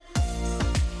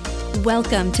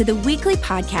Welcome to the weekly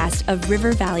podcast of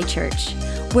River Valley Church.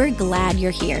 We're glad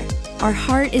you're here. Our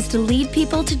heart is to lead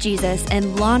people to Jesus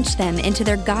and launch them into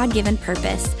their God-given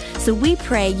purpose. So we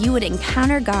pray you would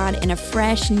encounter God in a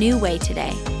fresh, new way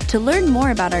today. To learn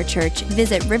more about our church,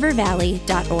 visit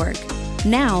rivervalley.org.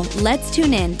 Now, let's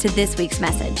tune in to this week's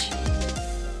message.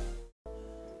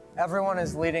 Everyone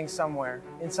is leading somewhere,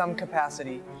 in some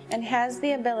capacity, and has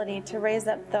the ability to raise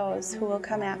up those who will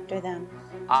come after them.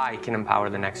 I can empower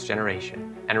the next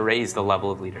generation and raise the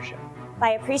level of leadership.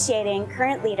 By appreciating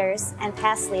current leaders and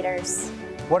past leaders.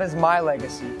 What is my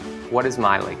legacy? What is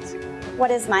my legacy? What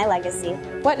is my legacy?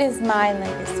 What is my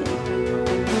legacy?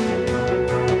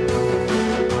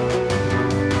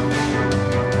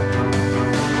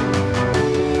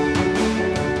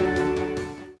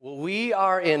 We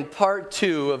are in part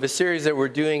 2 of a series that we're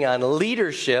doing on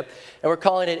leadership, and we're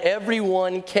calling it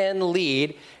Everyone Can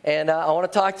Lead. And I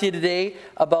want to talk to you today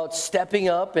about stepping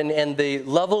up and the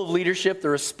level of leadership, the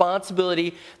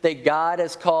responsibility that God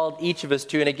has called each of us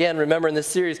to. And again, remember in this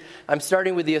series, I'm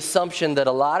starting with the assumption that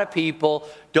a lot of people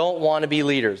don't want to be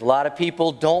leaders. A lot of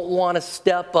people don't want to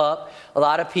step up. A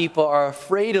lot of people are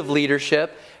afraid of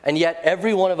leadership. And yet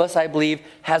every one of us, I believe,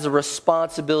 has a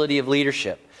responsibility of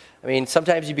leadership. I mean,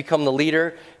 sometimes you become the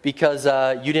leader because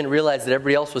you didn't realize that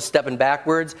everybody else was stepping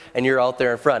backwards and you're out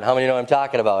there in front. How many know what I'm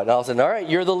talking about? And all of a sudden, all right,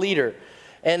 you're the leader.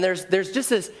 And there's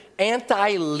just this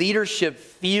anti-leadership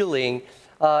feeling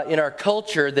in our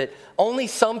culture that only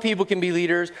some people can be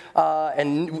leaders,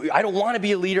 and I don't want to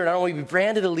be a leader, and I don't want to be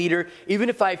branded a leader. Even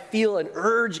if I feel an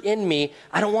urge in me,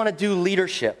 I don't want to do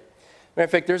leadership. Matter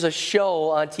of fact, there's a show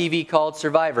on TV called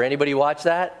Survivor. Anybody watch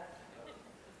that?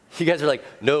 You guys are like,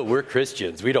 no, we're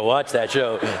Christians. We don't watch that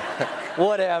show.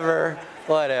 Whatever.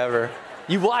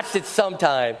 You watched it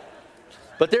sometime.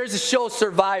 But there's a show,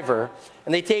 Survivor,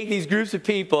 and they take these groups of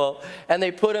people, and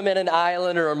they put them in an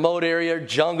island or a remote area or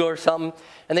jungle or something,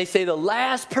 and they say the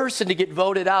last person to get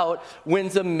voted out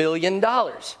wins $1 million.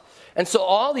 And so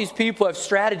all these people have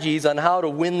strategies on how to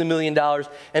win the $1 million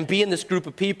and be in this group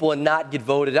of people and not get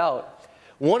voted out.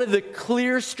 One of the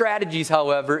clear strategies,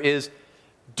 however, is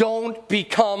don't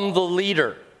become the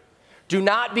leader. Do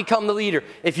not become the leader.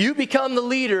 If you become the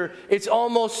leader, it's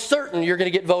almost certain you're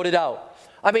going to get voted out.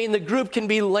 I mean, the group can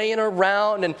be laying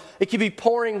around and it can be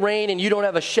pouring rain and you don't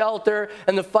have a shelter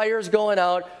and the fire's going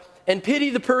out. And pity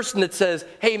the person that says,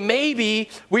 hey, maybe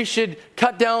we should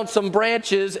cut down some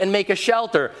branches and make a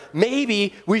shelter.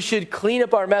 Maybe we should clean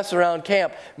up our mess around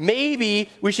camp.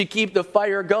 Maybe we should keep the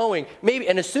fire going. Maybe.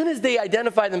 And as soon as they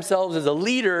identify themselves as a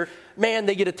leader, man,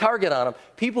 they get a target on them.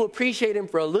 People appreciate him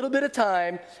for a little bit of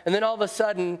time, and then all of a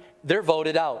sudden, they're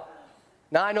voted out.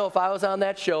 Now, I know if I was on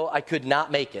that show, I could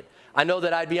not make it. I know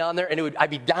that I'd be on there and I'd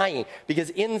be dying because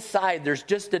inside there's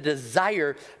just a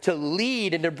desire to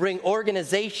lead and to bring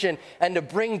organization and to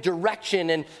bring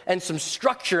direction and some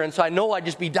structure. And so I know I'd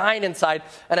just be dying inside,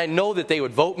 and I know that they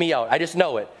would vote me out. I just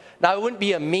know it. Now, I wouldn't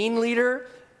be a mean leader,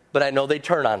 but I know they'd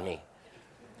turn on me.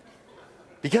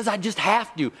 Because I just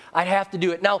have to. I'd have to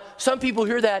do it. Now, some people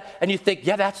hear that and you think,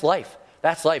 yeah, that's life.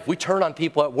 That's life. We turn on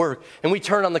people at work, and we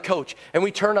turn on the coach, and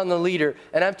we turn on the leader.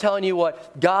 And I'm telling you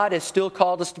what, God has still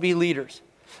called us to be leaders.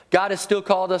 God has still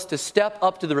called us to step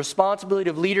up to the responsibility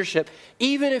of leadership,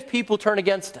 even if people turn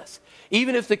against us.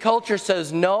 Even if the culture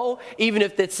says no, even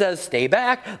if it says stay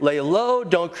back, lay low,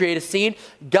 don't create a scene,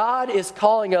 God is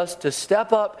calling us to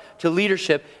step up to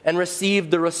leadership and receive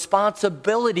the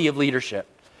responsibility of leadership.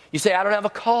 You say, I don't have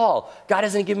a call. God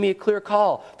hasn't given me a clear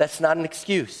call. That's not an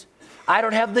excuse. I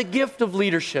don't have the gift of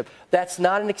leadership. That's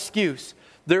not an excuse.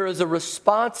 There is a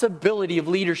responsibility of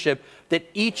leadership that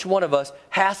each one of us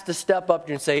has to step up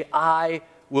to and say, I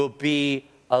will be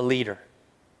a leader.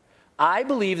 I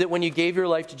believe that when you gave your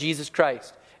life to Jesus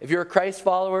Christ, if you're a Christ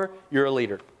follower, you're a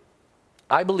leader.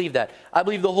 I believe that. I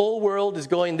believe the whole world is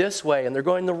going this way, and they're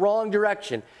going the wrong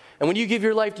direction. And when you give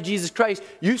your life to Jesus Christ,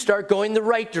 you start going the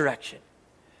right direction.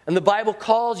 And the Bible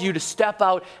calls you to step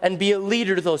out and be a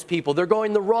leader to those people. They're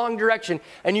going the wrong direction.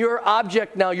 And your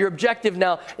objective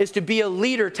now is to be a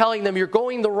leader, telling them you're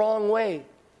going the wrong way.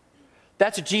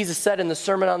 That's what Jesus said in the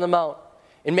Sermon on the Mount.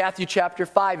 In Matthew chapter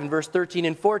 5 and verse 13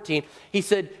 and 14, he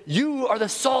said, you are the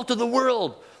salt of the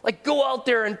world. Like, go out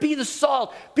there and be the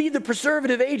salt, be the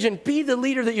preservative agent, be the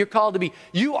leader that you're called to be.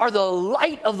 You are the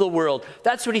light of the world.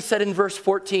 That's what he said in verse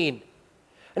 14.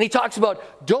 And he talks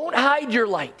about, don't hide your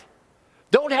light.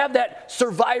 Don't have that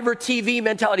Survivor TV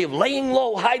mentality of laying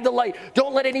low, hide the light.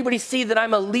 Don't let anybody see that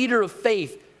I'm a leader of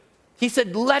faith. He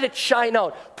said, let it shine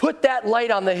out. Put that light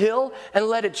on the hill and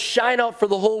let it shine out for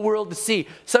the whole world to see.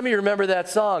 Some of you remember that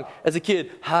song as a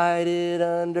kid, hide it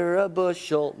under a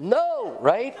bushel. No,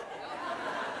 right?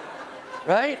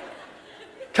 Right?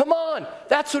 Come on,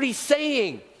 that's what he's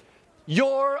saying.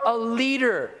 You're a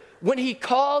leader. When he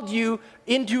called you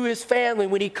into his family,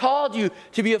 when he called you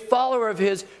to be a follower of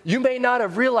his, you may not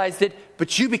have realized it,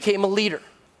 but you became a leader.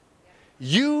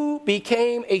 You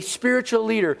became a spiritual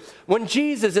leader. When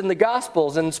Jesus in the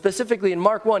Gospels, and specifically in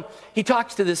Mark 1, he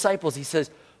talks to the disciples, he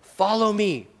says, follow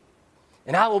me,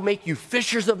 and I will make you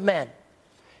fishers of men.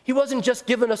 He wasn't just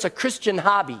giving us a Christian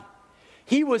hobby.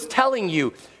 He was telling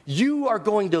you, you are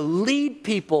going to lead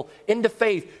people into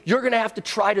faith. You're going to have to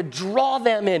try to draw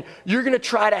them in. You're going to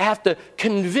try to have to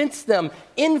convince them,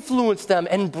 influence them,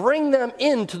 and bring them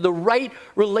into the right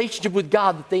relationship with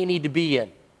God that they need to be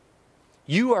in.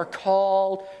 You are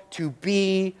called to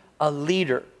be a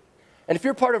leader. And if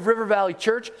you're part of River Valley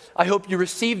Church, I hope you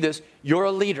receive this. You're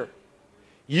a leader.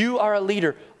 You are a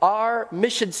leader. Our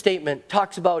mission statement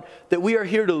talks about that we are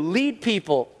here to lead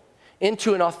people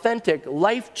into an authentic,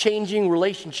 life-changing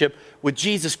relationship with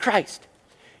Jesus Christ.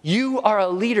 You are a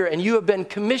leader, and you have been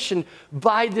commissioned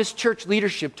by this church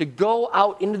leadership to go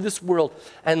out into this world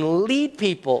and lead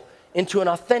people into an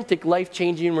authentic,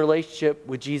 life-changing relationship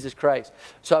with Jesus Christ.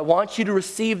 So I want you to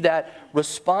receive that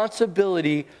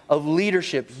responsibility of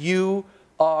leadership. You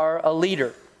are a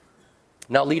leader.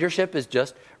 Now, leadership is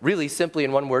just really simply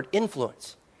in one word,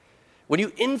 influence. When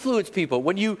you influence people,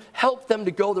 when you help them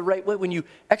to go the right way, when you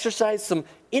exercise some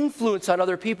influence on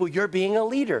other people, you're being a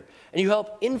leader. And you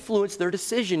help influence their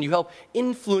decision. You help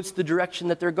influence the direction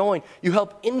that they're going. You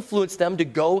help influence them to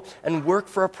go and work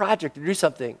for a project, to do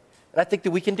something. And I think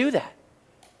that we can do that.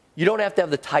 You don't have to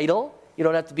have the title. You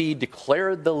don't have to be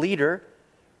declared the leader.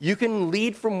 You can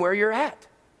lead from where you're at.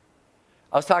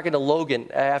 I was talking to Logan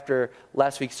after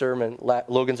last week's sermon.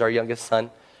 Logan's our youngest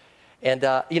son. And,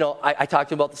 I talked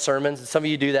to him about the sermons. And some of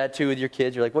you do that, too, with your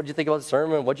kids. You're like, what did you think about the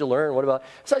sermon? What did you learn? What about?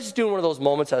 So I was just doing one of those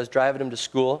moments. I was driving him to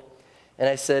school. And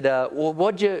I said,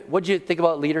 what'd you think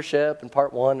about leadership and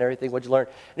part one and everything? What'd you learn?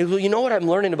 And he goes, well, you know what I'm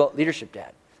learning about leadership,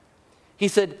 Dad? He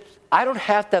said, I don't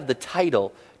have to have the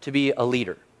title to be a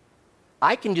leader.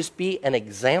 I can just be an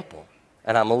example,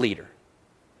 and I'm a leader.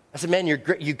 I said, man, you're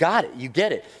great. You got it. You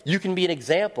get it. You can be an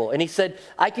example. And he said,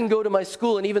 I can go to my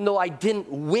school, and even though I didn't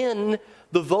win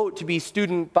the vote to be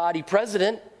student body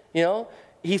president,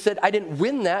 he said, I didn't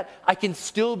win that. I can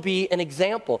still be an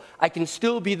example. I can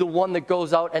still be the one that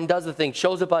goes out and does the thing,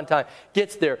 shows up on time,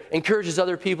 gets there, encourages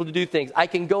other people to do things. I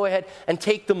can go ahead and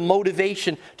take the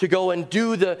motivation to go and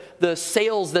do the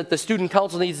sales that the student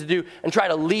council needs to do and try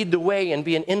to lead the way and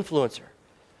be an influencer.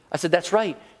 I said, that's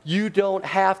right. You don't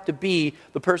have to be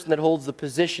the person that holds the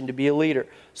position to be a leader.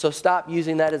 So stop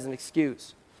using that as an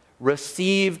excuse.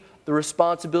 Receive the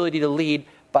responsibility to lead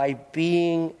by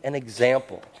being an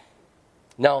example.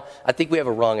 Now, I think we have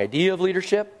a wrong idea of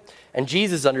leadership, and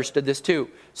Jesus understood this too.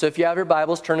 So if you have your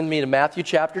Bibles, turn with me to Matthew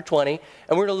chapter 20,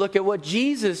 and we're going to look at what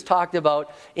Jesus talked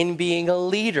about in being a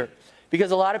leader.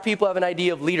 Because a lot of people have an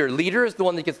idea of leader. Leader is the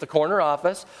one that gets the corner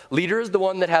office. Leader is the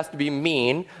one that has to be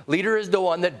mean. Leader is the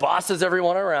one that bosses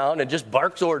everyone around and just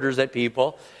barks orders at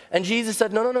people. And Jesus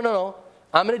said, no.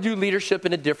 I'm going to do leadership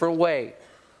in a different way.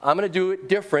 I'm going to do it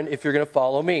different if you're going to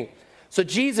follow me. So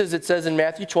Jesus, it says in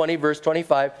Matthew 20, verse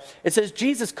 25, it says,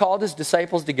 Jesus called his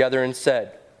disciples together and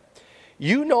said,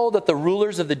 you know that the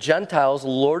rulers of the Gentiles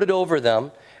lord it over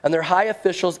them, and their high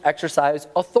officials exercise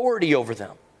authority over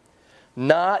them.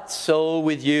 Not so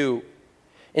with you.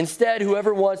 Instead,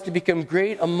 whoever wants to become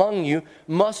great among you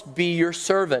must be your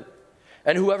servant,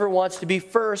 and whoever wants to be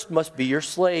first must be your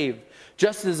slave,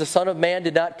 just as the Son of Man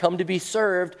did not come to be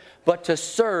served, but to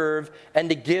serve and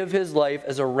to give his life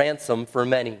as a ransom for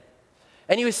many.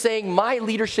 And he was saying, my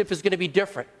leadership is going to be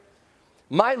different.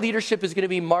 My leadership is going to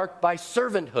be marked by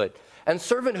servanthood. And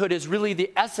servanthood is really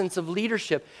the essence of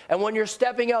leadership. And when you're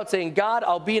stepping out saying, God,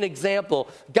 I'll be an example.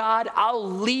 God, I'll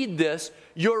lead this.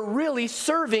 You're really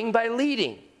serving by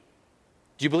leading.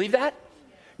 Do you believe that?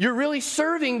 You're really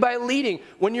serving by leading.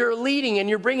 When you're leading and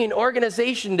you're bringing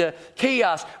organization to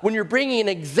chaos, when you're bringing an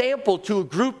example to a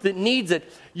group that needs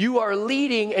it, you are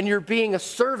leading and you're being a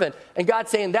servant. And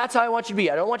God's saying, that's how I want you to be.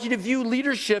 I don't want you to view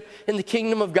leadership in the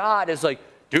kingdom of God as like,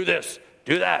 do this,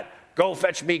 do that. Go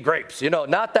fetch me grapes.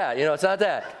 Not that. It's not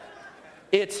that.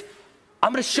 It's,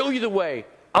 I'm going to show you the way.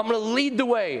 I'm going to lead the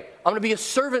way. I'm going to be a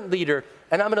servant leader,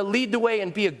 and I'm going to lead the way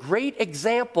and be a great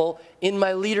example in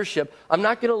my leadership. I'm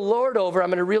not going to lord over. I'm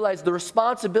going to realize the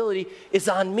responsibility is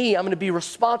on me. I'm going to be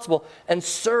responsible and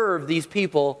serve these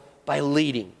people by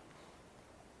leading.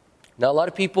 Now, a lot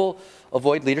of people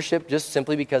avoid leadership just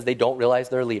simply because they don't realize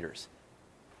they're leaders.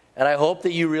 And I hope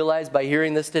that you realize by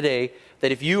hearing this today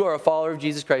that if you are a follower of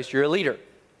Jesus Christ, you're a leader.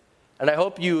 And I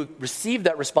hope you receive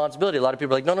that responsibility. A lot of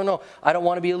people are like, no, I don't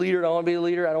want to be a leader, I don't want to be a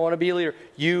leader, I don't want to be a leader.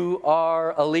 You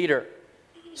are a leader.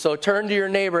 So turn to your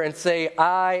neighbor and say,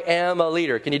 I am a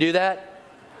leader. Can you do that?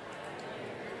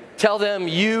 Tell them,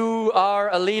 you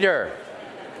are a leader.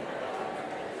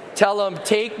 Tell them,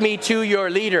 take me to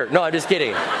your leader. No, I'm just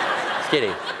kidding. Just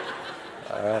kidding.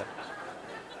 All right.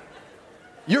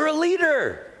 You're a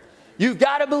leader. You've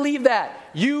got to believe that.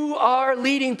 You are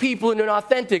leading people in an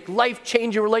authentic,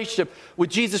 life-changing relationship with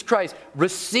Jesus Christ.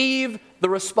 Receive the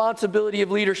responsibility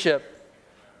of leadership.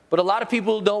 But a lot of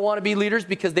people don't want to be leaders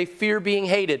because they fear being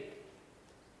hated.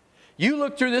 You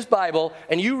look through this Bible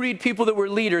and you read people that were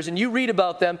leaders and you read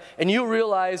about them and you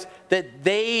realize that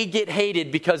they get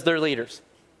hated because they're leaders.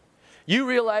 You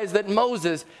realize that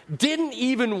Moses didn't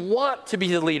even want to be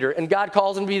the leader, and God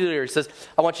calls him to be the leader. He says,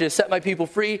 I want you to set my people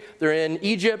free. They're in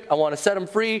Egypt. I want to set them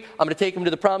free. I'm going to take them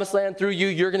to the promised land through you.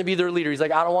 You're going to be their leader. He's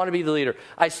like, I don't want to be the leader.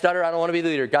 I stutter. I don't want to be the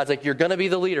leader. God's like, you're going to be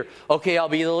the leader. Okay, I'll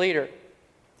be the leader.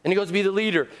 And he goes to be the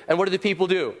leader. And what do the people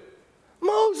do?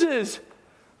 Moses,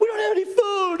 we don't have any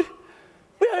food.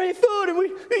 We don't have any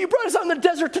food. And you brought us out in the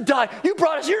desert to die. You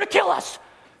brought us here to kill us.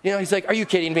 You know, he's like, are you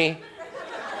kidding me?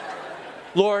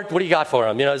 Lord, what do you got for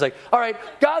him? You know, he's like, all right,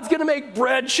 God's going to make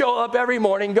bread show up every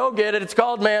morning. Go get it. It's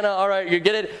called manna. All right, you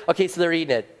get it? Okay, so they're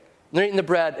eating it. And they're eating the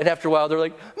bread. And after a while, they're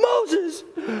like, Moses,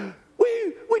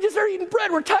 we just are eating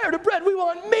bread. We're tired of bread. We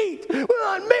want meat. We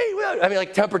want meat. I mean,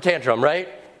 like temper tantrum, right?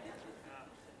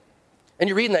 And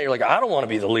you're reading that. You're like, I don't want to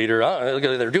be the leader.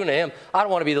 They're doing to him. I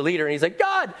don't want to be the leader. And he's like,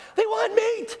 God, they want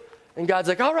meat. And God's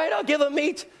like, all right, I'll give them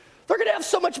meat. They're going to have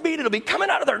so much meat, it'll be coming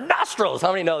out of their nostrils.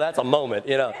 How many know that's a moment,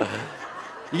 you know?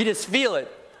 You just feel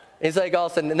it. And he's like, all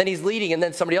of a sudden, and then he's leading, and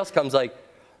then somebody else comes like,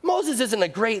 Moses isn't a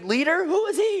great leader. Who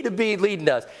is he to be leading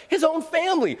us? His own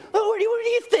family. Oh, where do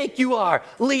you think you are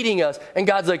leading us? And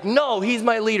God's like, no, he's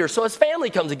my leader. So his family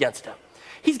comes against him.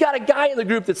 He's got a guy in the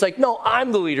group that's like, no,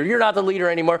 I'm the leader. You're not the leader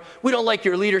anymore. We don't like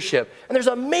your leadership. And there's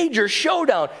a major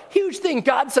showdown. Huge thing.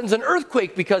 God sends an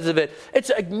earthquake because of it. It's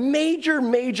a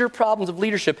major problems of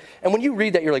leadership. And when you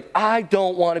read that, you're like, I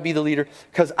don't want to be the leader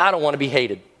because I don't want to be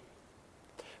hated.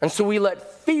 And so we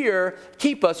let fear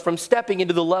keep us from stepping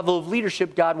into the level of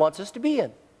leadership God wants us to be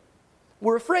in.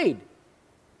 We're afraid.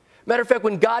 Matter of fact,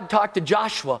 when God talked to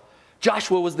Joshua,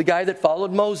 Joshua was the guy that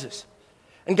followed Moses.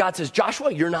 And God says,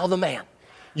 Joshua, you're now the man.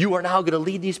 You are now going to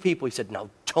lead these people. He said, no,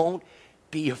 don't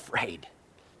be afraid.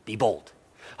 Be bold.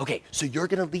 Okay, so you're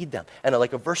going to lead them. And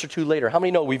like a verse or two later, how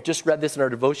many know we've just read this in our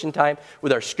devotion time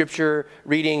with our scripture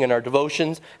reading and our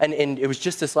devotions? And it was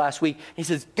just this last week. He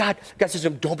says, God says to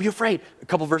him, don't be afraid. A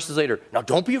couple verses later, now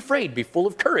don't be afraid. Be full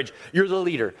of courage. You're the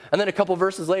leader. And then a couple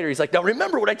verses later, he's like, now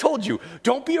remember what I told you.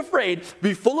 Don't be afraid.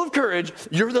 Be full of courage.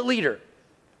 You're the leader.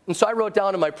 And so I wrote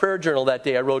down in my prayer journal that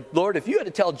day, I wrote, Lord, if you had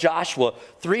to tell Joshua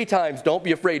 3 times, don't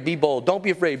be afraid, be bold, don't be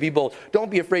afraid, be bold,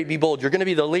 don't be afraid, be bold, you're going to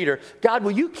be the leader. God,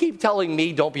 will you keep telling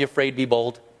me, don't be afraid, be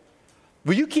bold?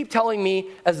 Will you keep telling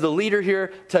me as the leader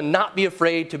here to not be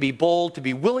afraid, to be bold, to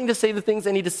be willing to say the things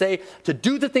I need to say, to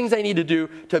do the things I need to do,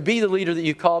 to be the leader that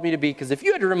you called me to be? Because if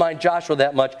you had to remind Joshua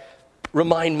that much,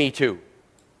 remind me too.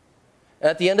 And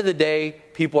at the end of the day,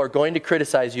 people are going to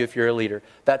criticize you if you're a leader.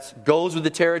 That goes with the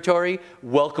territory.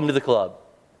 Welcome to the club.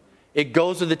 It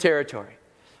goes with the territory.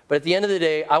 But at the end of the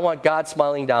day, I want God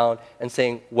smiling down and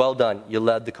saying, well done, you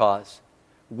led the cause.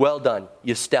 Well done,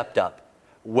 you stepped up.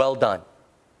 Well done.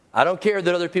 I don't care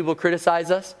that other people criticize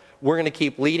us. We're going to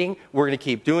keep leading. We're going to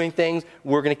keep doing things.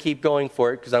 We're going to keep going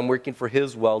for it because I'm working for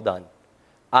his well done.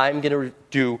 I'm going to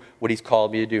do what he's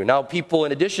called me to do. Now, people,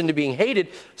 in addition to being hated,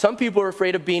 some people are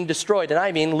afraid of being destroyed, and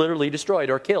I mean literally destroyed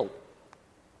or killed.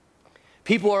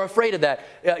 People are afraid of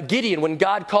that. Gideon, when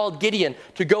God called Gideon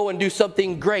to go and do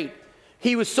something great,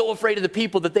 he was so afraid of the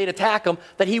people that they'd attack him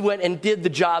that he went and did the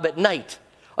job at night.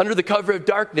 Under the cover of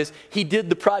darkness, he did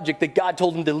the project that God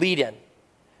told him to lead in.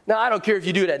 Now, I don't care if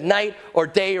you do it at night or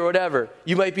day or whatever.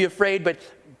 You might be afraid, but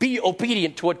be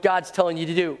obedient to what God's telling you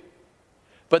to do.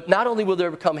 But not only will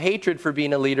there come hatred for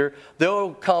being a leader, there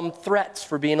will come threats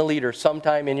for being a leader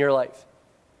sometime in your life.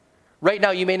 Right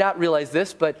now, you may not realize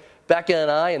this, but Becca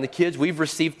and I and the kids, we've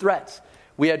received threats.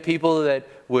 We had people that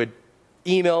would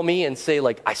email me and say,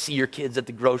 like, I see your kids at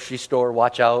the grocery store,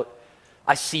 watch out.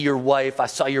 I see your wife, I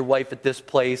saw your wife at this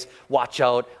place, watch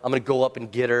out. I'm going to go up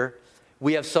and get her.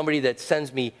 We have somebody that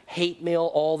sends me hate mail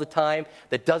all the time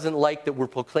that doesn't like that we're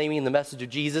proclaiming the message of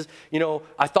Jesus. You know,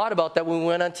 I thought about that when we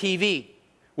went on TV.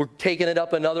 We're taking it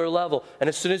up another level. And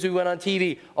as soon as we went on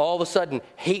TV, all of a sudden,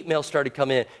 hate mail started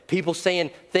coming in. People saying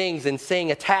things and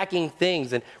saying attacking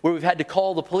things and where we've had to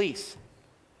call the police.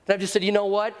 And I've just said, you know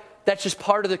what? That's just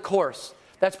part of the course.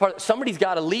 That's somebody's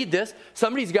got to lead this.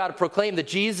 Somebody's got to proclaim that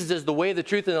Jesus is the way, the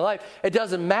truth, and the life. It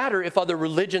doesn't matter if other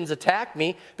religions attack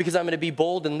me because I'm going to be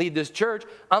bold and lead this church.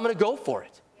 I'm going to go for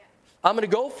it. I'm going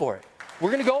to go for it.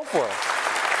 We're going to go for it.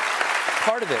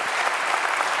 Part of it.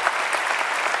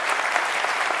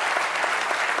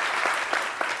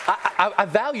 I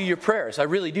value your prayers. I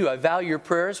really do. I value your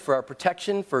prayers for our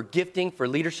protection, for gifting, for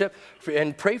leadership,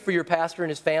 and pray for your pastor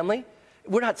and his family.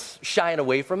 We're not shying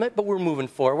away from it, but we're moving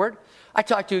forward. I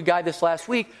talked to a guy this last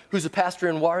week who's a pastor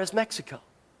in Juarez, Mexico.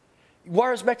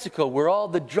 Juarez, Mexico, where all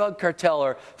the drug cartel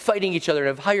are fighting each other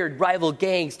and have hired rival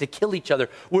gangs to kill each other,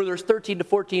 where there's 13 to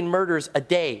 14 murders a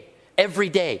day,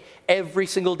 every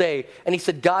single day. And he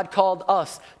said, God called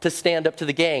us to stand up to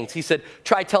the gangs. He said,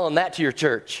 try telling that to your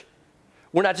church.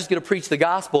 We're not just going to preach the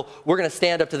gospel. We're going to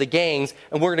stand up to the gangs,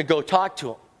 and we're going to go talk to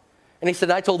them. And he said,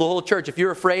 I told the whole church, if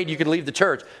you're afraid, you can leave the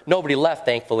church. Nobody left,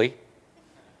 thankfully.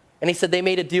 And he said they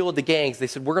made a deal with the gangs. They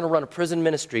said, we're going to run a prison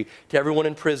ministry to everyone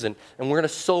in prison, and we're going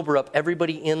to sober up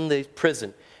everybody in the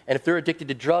prison. And if they're addicted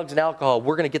to drugs and alcohol,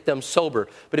 we're going to get them sober.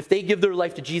 But if they give their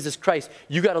life to Jesus Christ,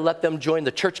 you got to let them join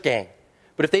the church gang.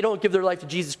 But if they don't give their life to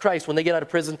Jesus Christ, when they get out of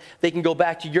prison, they can go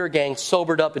back to your gang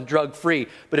sobered up and drug-free.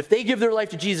 But if they give their life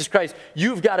to Jesus Christ,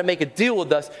 you've got to make a deal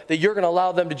with us that you're going to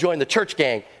allow them to join the church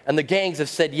gang. And the gangs have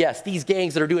said yes, these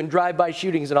gangs that are doing drive-by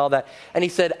shootings and all that. And he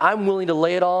said, I'm willing to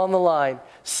lay it all on the line.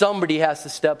 Somebody has to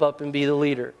step up and be the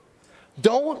leader.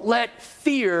 Don't let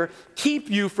fear keep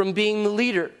you from being the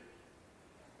leader.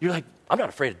 You're like, I'm not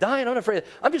afraid of dying.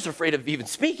 I'm just afraid of even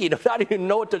speaking. I don't even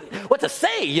know what to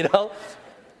say, you know.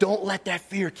 Don't let that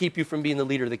fear keep you from being the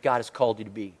leader that God has called you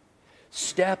to be.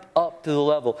 Step up to the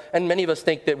level. And many of us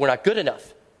think that we're not good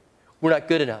enough. We're not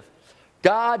good enough.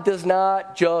 God does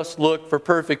not just look for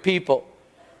perfect people.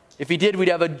 If he did, we'd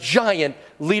have a giant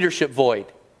leadership void.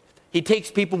 He takes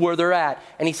people where they're at,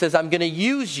 and he says, I'm going to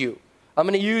use you. I'm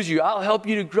going to use you. I'll help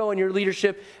you to grow in your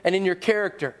leadership and in your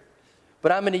character.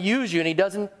 But I'm going to use you. And he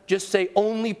doesn't just say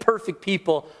only perfect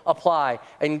people apply.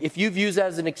 And if you've used that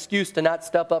as an excuse to not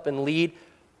step up and lead,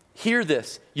 hear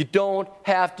this. You don't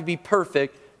have to be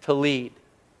perfect to lead.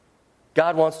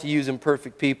 God wants to use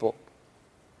imperfect people.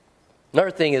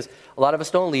 Another thing is, a lot of us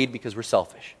don't lead because we're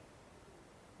selfish.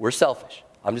 We're selfish.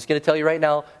 I'm just going to tell you right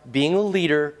now, being a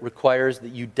leader requires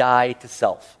that you die to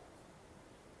self.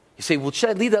 You say, well, should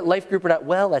I lead that life group or not?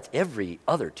 Well, that's every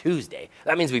other Tuesday.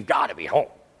 That means we've got to be home.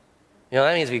 You know,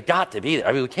 that means we've got to be there.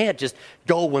 I mean, we can't just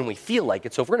go when we feel like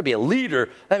it. So if we're going to be a leader,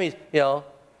 that means, you know,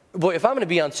 boy, if I'm going to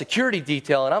be on security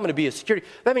detail and I'm going to be a security,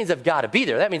 that means I've got to be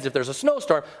there. That means if there's a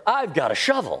snowstorm, I've got a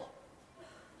shovel.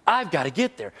 I've got to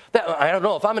get there. I don't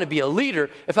know if I'm going to be a leader,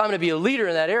 in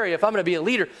that area, if I'm going to be a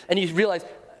leader, and you realize,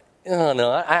 oh,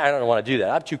 no, I don't want to do that.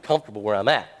 I'm too comfortable where I'm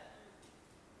at.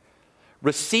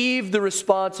 Receive the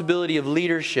responsibility of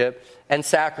leadership and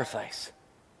sacrifice.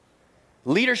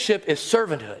 Leadership is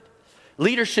servanthood.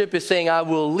 Leadership is saying, I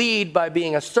will lead by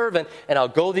being a servant, and I'll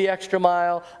go the extra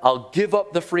mile, I'll give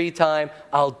up the free time,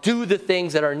 I'll do the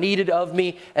things that are needed of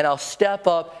me, and I'll step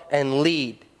up and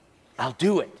lead. I'll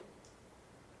do it.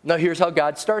 Now, here's how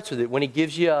God starts with it. When he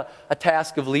gives you a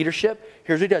task of leadership,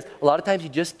 here's what he does. A lot of times he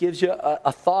just gives you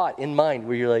a thought in mind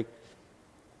where you're like,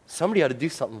 somebody ought to do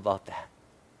something about that.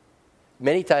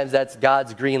 Many times that's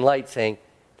God's green light saying,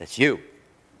 that's you.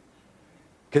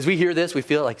 Because we hear this, we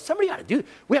feel like somebody ought to do it.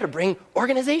 We ought to bring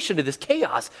organization to this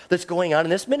chaos that's going on in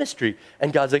this ministry.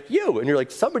 And God's like, you. And you're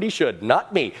like, somebody should,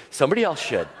 not me. Somebody else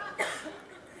should.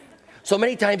 So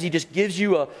many times he just gives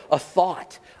you a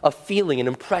thought, a feeling, an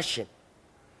impression.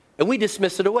 And we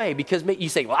dismiss it away because you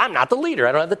say, well, I'm not the leader.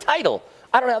 I don't have the title.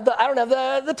 I don't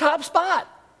have the top spot.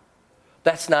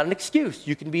 That's not an excuse.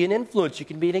 You can be an influence. You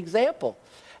can be an example.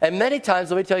 And many times,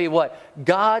 let me tell you what,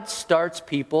 God starts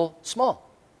people small.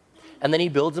 And then he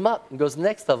builds them up and goes to the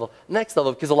next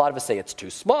level, because a lot of us say, it's too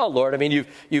small, Lord. I mean,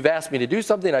 you've asked me to do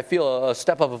something. I feel a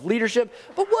step up of leadership.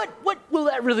 But what will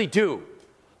that really do?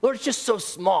 Lord, it's just so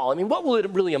small. I mean, what will it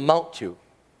really amount to?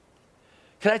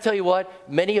 Can I tell you what?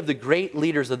 Many of the great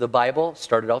leaders of the Bible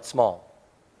started out small.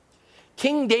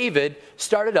 King David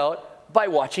started out by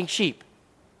watching sheep.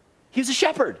 He was a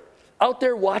shepherd out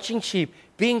there watching sheep,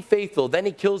 being faithful. Then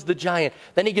he kills the giant.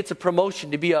 Then he gets a promotion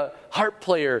to be a harp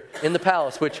player in the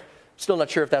palace, which still not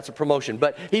sure if that's a promotion,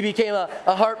 but he became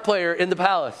a harp player in the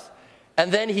palace.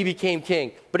 And then he became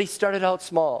king. But he started out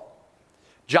small.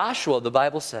 Joshua, the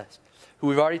Bible says, who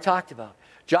we've already talked about.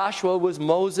 Joshua was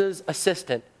Moses'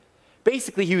 assistant.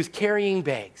 Basically, he was carrying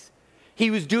bags. He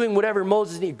was doing whatever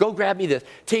Moses needed. Go grab me this.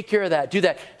 Take care of that. Do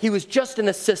that. He was just an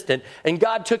assistant. And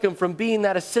God took him from being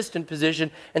that assistant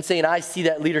position and saying, I see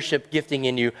that leadership gifting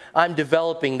in you. I'm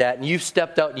developing that. And you've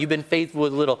stepped out and you've been faithful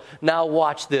with little. Now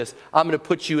watch this. I'm going to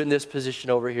put you in this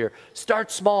position over here. Start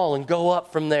small and go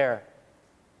up from there.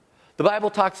 The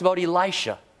Bible talks about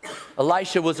Elisha.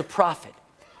 Elisha was a prophet.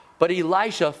 But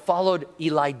Elisha followed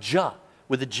Elijah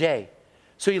with a J.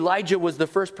 So Elijah was the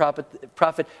first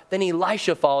prophet, then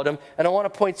Elisha followed him. And I want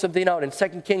to point something out. In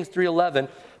 2 Kings 3:11,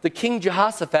 the king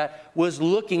Jehoshaphat was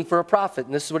looking for a prophet.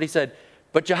 And this is what he said.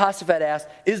 But Jehoshaphat asked,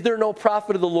 is there no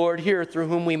prophet of the Lord here through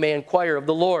whom we may inquire of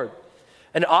the Lord?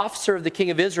 An officer of the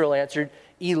king of Israel answered,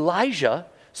 Elijah,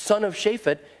 son of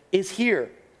Shaphat, is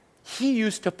here. He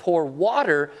used to pour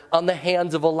water on the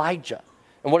hands of Elijah.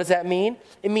 And what does that mean?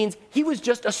 It means he was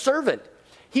just a servant.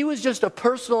 He was just a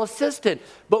personal assistant,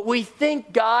 but we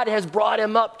think God has brought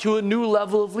him up to a new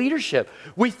level of leadership.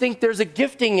 We think there's a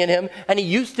gifting in him, and he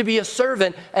used to be a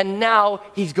servant, and now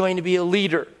he's going to be a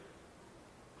leader.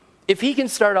 If he can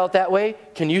start out that way,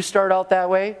 can you start out that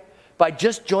way? By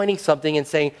just joining something and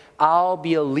saying, I'll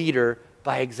be a leader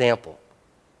by example.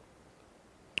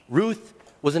 Ruth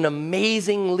was an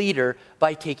amazing leader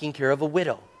by taking care of a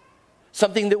widow.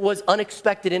 Something that was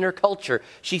unexpected in her culture.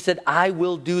 She said, I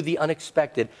will do the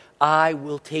unexpected. I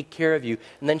will take care of you.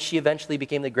 And then she eventually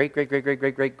became the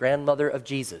great-great-great-great-great-great-grandmother of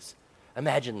Jesus.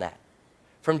 Imagine that.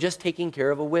 From just taking care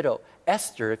of a widow.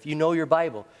 Esther, if you know your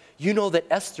Bible, you know that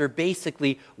Esther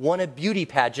basically won a beauty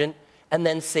pageant and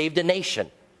then saved a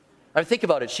nation. I mean, think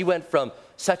about it. She went from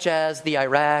such as the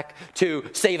Iraq to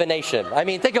save a nation. I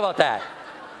mean, think about that.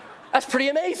 That's pretty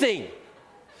amazing.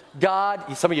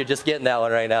 God, some of you are just getting that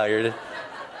one right now.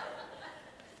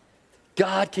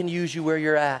 God can use you where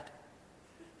you're at.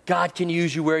 God can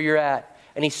use you where you're at.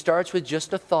 And he starts with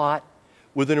just a thought,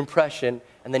 with an impression,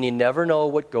 and then you never know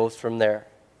what goes from there.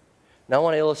 Now I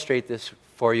want to illustrate this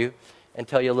for you and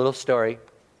tell you a little story.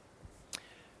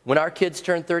 When our kids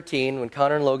turned 13, when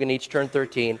Connor and Logan each turned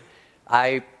 13,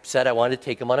 I said I wanted to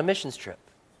take them on a missions trip.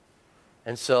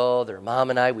 And so their mom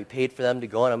and I, we paid for them to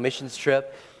go on a missions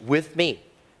trip with me.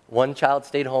 One child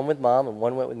stayed home with mom and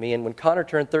one went with me. And when Connor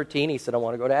turned 13, he said, I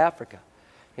want to go to Africa.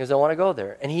 He goes, I want to go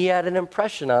there. And he had an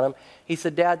impression on him. He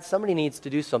said, Dad, somebody needs to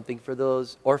do something for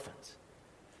those orphans.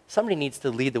 Somebody needs to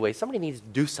lead the way. Somebody needs to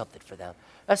do something for them.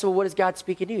 I said, well, what is God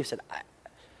speaking to you? He said,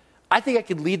 I think I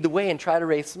could lead the way and try to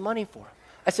raise some money for him.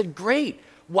 I said, great.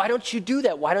 Why don't you do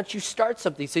that? Why don't you start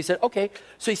something? So he said, okay.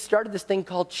 So he started this thing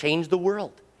called Change the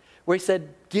World, where he said,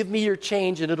 give me your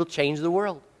change and it'll change the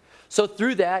world. So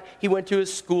through that, he went to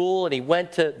his school and he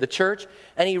went to the church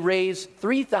and he raised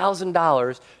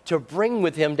 $3,000 to bring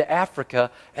with him to Africa.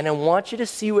 And I want you to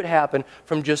see what happened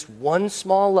from just one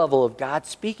small level of God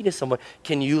speaking to someone.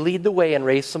 Can you lead the way and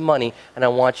raise some money? And I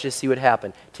want you to see what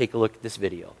happened. Take a look at this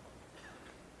video.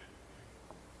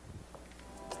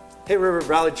 Hey River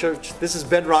Valley Church, this is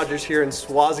Ben Rogers here in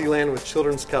Swaziland with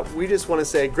Children's Cup. We just want to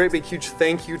say a great big huge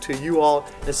thank you to you all,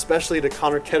 especially to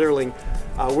Connor Ketterling.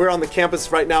 We're on the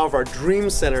campus right now of our Dream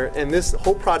Center, and this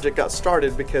whole project got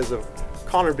started because of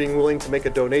Connor being willing to make a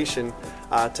donation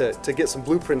to get some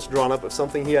blueprints drawn up of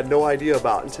something he had no idea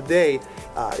about. And today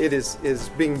it is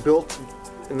being built.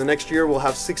 In the next year we'll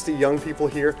have 60 young people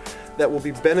here that will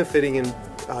be benefiting and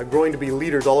growing to be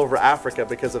leaders all over Africa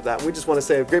because of that. And we just want to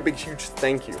say a great big huge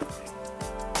thank you.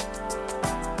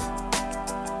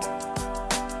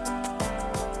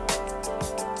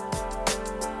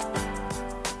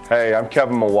 Hey, I'm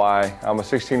Kevin Mawai. I'm a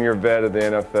 16-year vet of the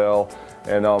NFL,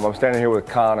 and I'm standing here with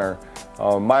Connor.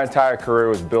 My entire career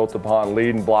was built upon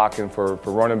leading, blocking for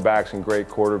running backs and great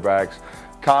quarterbacks.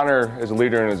 Connor is a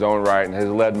leader in his own right and has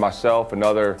led myself and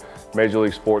other Major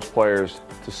League sports players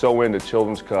to sow into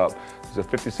Children's Cup. It's a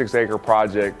 56-acre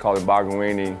project called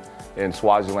Mbagawini in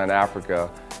Swaziland, Africa,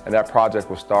 and that project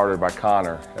was started by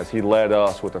Connor as he led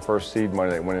us with the first seed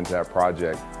money that went into that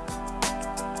project.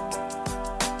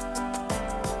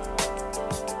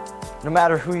 No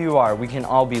matter who you are, we can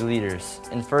all be leaders.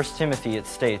 In 1 Timothy it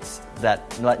states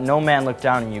that let no man look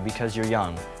down on you because you're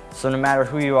young. So no matter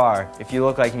who you are, if you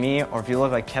look like me or if you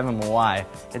look like Kevin Mawai,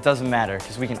 it doesn't matter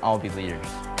because we can all be leaders.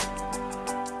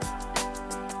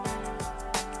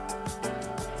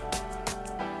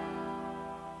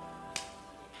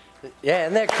 Yeah,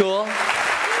 isn't that cool?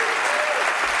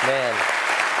 Man.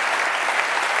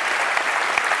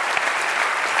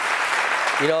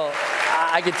 You know,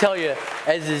 I can tell you,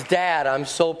 as his dad, I'm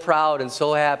so proud and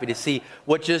so happy to see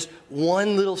what just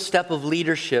one little step of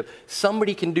leadership,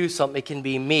 somebody can do something, it can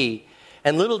be me.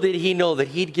 And little did he know that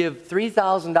he'd give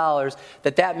 $3,000,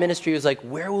 that ministry was like,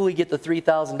 where will we get the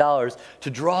 $3,000 to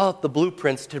draw up the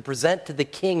blueprints to present to the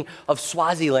king of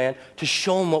Swaziland to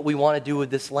show him what we want to do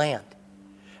with this land?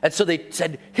 And so they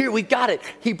said, here, we got it.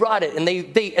 He brought it. And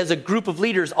they, as a group of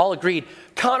leaders, all agreed,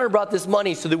 Connor brought this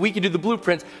money so that we could do the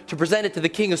blueprints to present it to the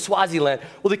king of Swaziland.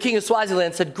 Well, the king of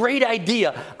Swaziland said, great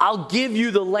idea. I'll give you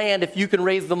the land if you can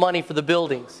raise the money for the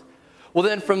buildings. Well,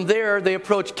 then from there, they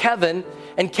approached Kevin,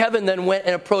 and Kevin then went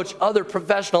and approached other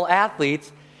professional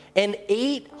athletes, and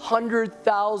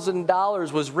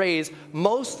 $800,000 was raised,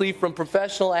 mostly from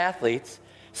professional athletes,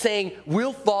 saying,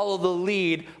 we'll follow the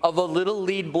lead of a little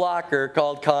lead blocker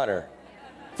called Connor.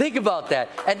 Think about that.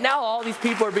 And now all these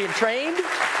people are being trained?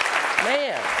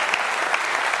 Man.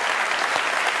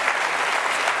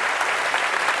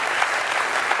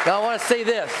 Now I want to say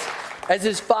this. As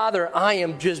his father, I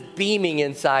am just beaming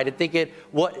inside and thinking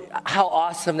how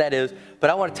awesome that is. But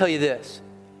I want to tell you this.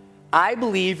 I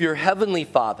believe your heavenly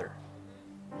Father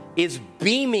is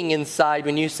beaming inside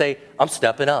when you say, I'm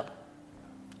stepping up.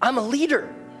 I'm a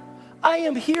leader. I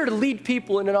am here to lead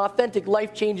people in an authentic,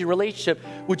 life-changing relationship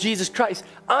with Jesus Christ.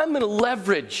 I'm going to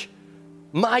leverage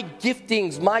my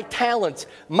giftings, my talents,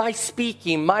 my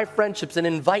speaking, my friendships, and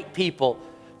invite people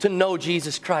to know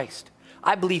Jesus Christ.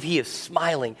 I believe he is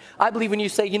smiling. I believe when you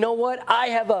say, you know what, I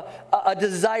have a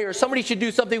desire. Somebody should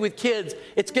do something with kids.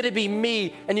 It's going to be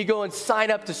me. And you go and sign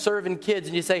up to serve in kids.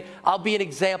 And you say, I'll be an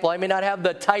example. I may not have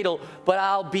the title, but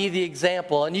I'll be the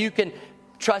example. And you can,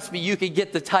 trust me, you can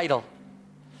get the title.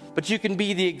 But you can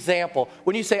be the example.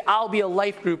 When you say, I'll be a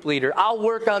life group leader, I'll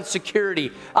work on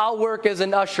security, I'll work as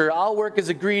an usher, I'll work as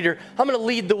a greeter, I'm going to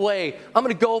lead the way. I'm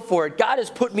going to go for it. God has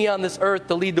put me on this earth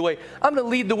to lead the way. I'm going to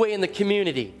lead the way in the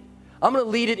community. I'm going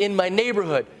to lead it in my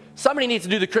neighborhood. Somebody needs to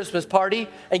do the Christmas party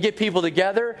and get people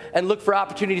together and look for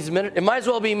opportunities a minute. It might as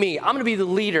well be me. I'm going to be the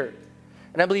leader.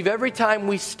 And I believe every time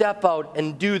we step out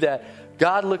and do that,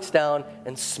 God looks down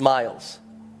and smiles.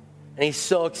 And he's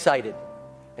so excited.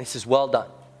 And he says, well done,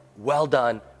 well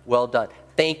done, well done.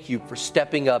 Thank you for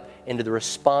stepping up into the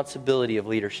responsibility of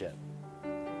leadership.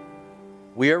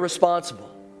 We are responsible.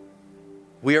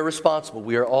 We are responsible.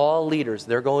 We are all leaders.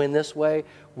 They're going this way.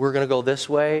 We're going to go this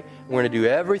way. We're going to do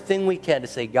everything we can to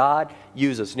say, God,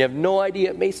 use us. And you have no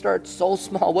idea. It may start so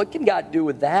small. What can God do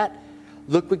with that?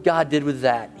 Look what God did with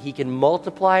that. He can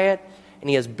multiply it, and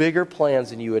he has bigger plans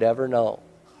than you would ever know.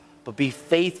 But be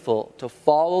faithful to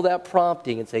follow that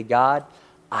prompting and say, God,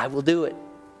 I will do it.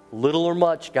 Little or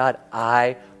much, God,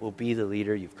 I will be the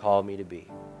leader you've called me to be.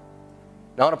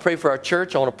 Now, I want to pray for our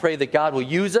church. I want to pray that God will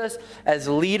use us as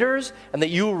leaders and that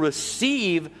you will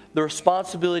receive the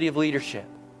responsibility of leadership.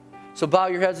 So bow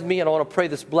your heads with me, and I want to pray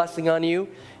this blessing on you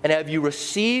and have you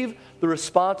receive the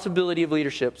responsibility of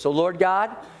leadership. So, Lord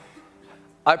God,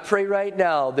 I pray right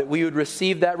now that we would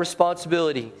receive that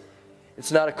responsibility.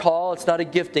 It's not a call, it's not a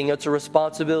gifting, it's a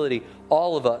responsibility.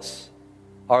 All of us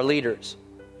are leaders.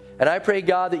 And I pray,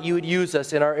 God, that you would use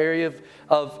us in our area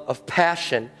of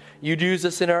passion. You'd use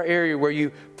us in our area where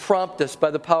you prompt us by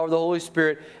the power of the Holy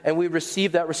Spirit, and we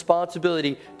receive that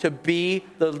responsibility to be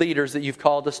the leaders that you've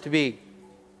called us to be.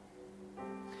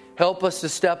 Help us to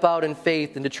step out in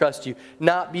faith and to trust you.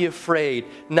 Not be afraid.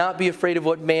 Not be afraid of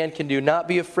what man can do. Not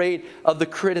be afraid of the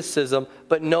criticism,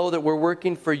 but know that we're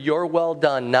working for your well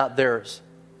done, not theirs.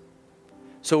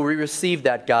 So we receive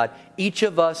that, God. Each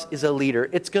of us is a leader.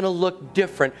 It's going to look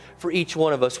different for each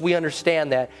one of us. We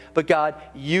understand that. But God,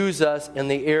 use us in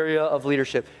the area of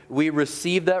leadership. We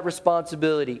receive that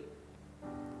responsibility.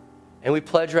 And we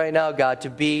pledge right now, God,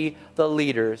 to be the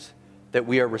leaders that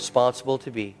we are responsible to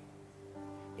be.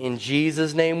 In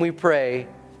Jesus' name we pray.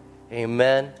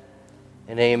 Amen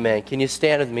and amen. Can you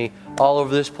stand with me all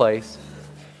over this place?